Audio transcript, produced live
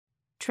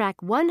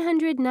Track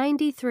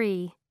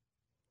 193.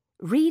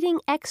 Reading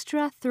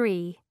Extra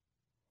 3.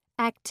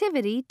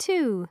 Activity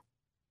 2.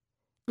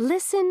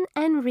 Listen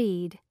and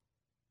read.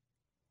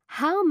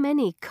 How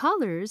many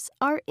colors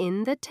are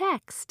in the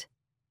text?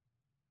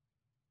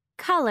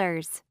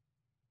 Colors.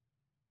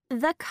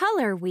 The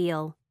color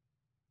wheel.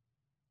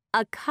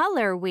 A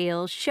color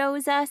wheel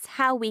shows us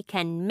how we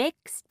can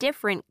mix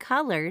different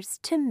colors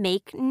to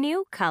make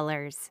new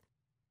colors.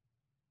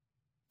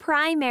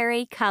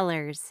 Primary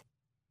colors.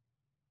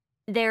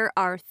 There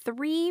are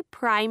 3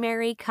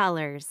 primary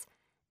colors.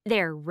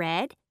 They're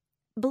red,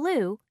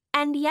 blue,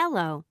 and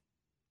yellow.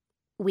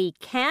 We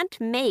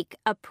can't make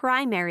a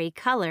primary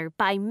color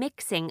by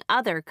mixing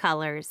other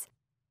colors.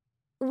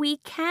 We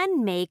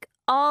can make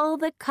all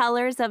the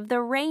colors of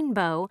the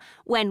rainbow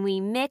when we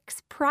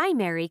mix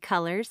primary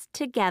colors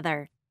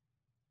together.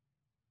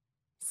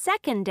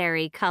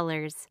 Secondary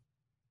colors.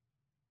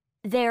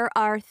 There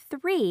are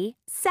 3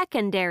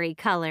 secondary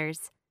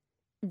colors.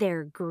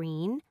 They're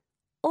green,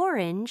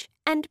 orange,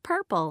 and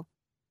purple.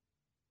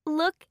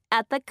 Look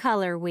at the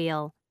color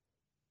wheel.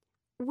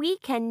 We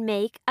can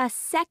make a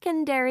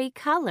secondary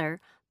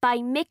color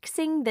by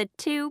mixing the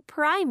 2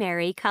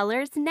 primary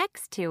colors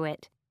next to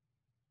it.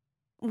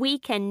 We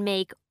can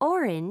make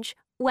orange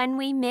when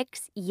we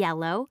mix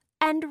yellow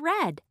and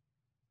red.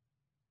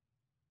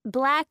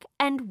 Black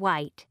and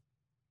white.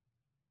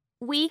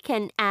 We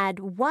can add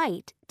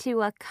white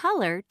to a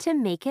color to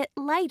make it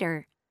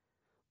lighter.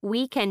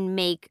 We can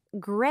make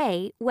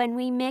gray when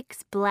we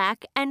mix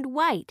black and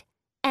white,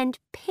 and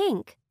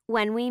pink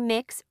when we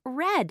mix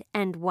red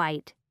and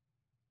white.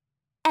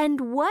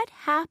 And what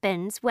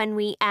happens when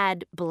we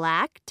add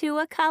black to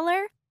a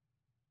color?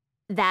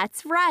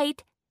 That's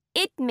right,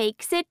 it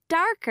makes it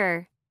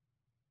darker.